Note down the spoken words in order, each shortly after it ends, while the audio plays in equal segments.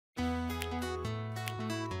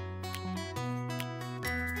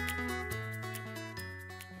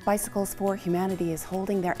Bicycles for Humanity is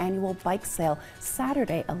holding their annual bike sale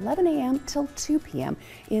Saturday, 11 a.m. till 2 p.m.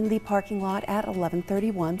 in the parking lot at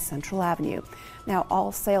 1131 Central Avenue. Now,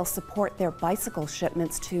 all sales support their bicycle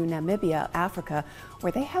shipments to Namibia, Africa,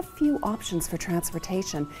 where they have few options for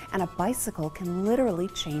transportation, and a bicycle can literally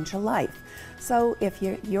change a life. So if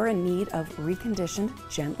you're in need of reconditioned,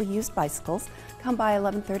 gently used bicycles, come by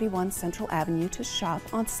 1131 Central Avenue to shop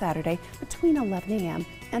on Saturday between 11 a.m.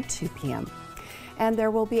 and 2 p.m. And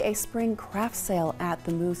there will be a spring craft sale at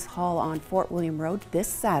the Moose Hall on Fort William Road this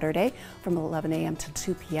Saturday from 11 a.m. to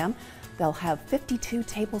 2 p.m. They'll have 52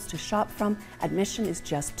 tables to shop from. Admission is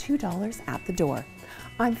just $2 at the door.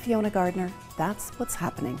 I'm Fiona Gardner. That's what's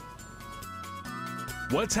happening.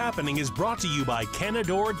 What's Happening is brought to you by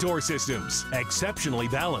Canador Door Systems. Exceptionally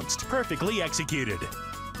balanced, perfectly executed.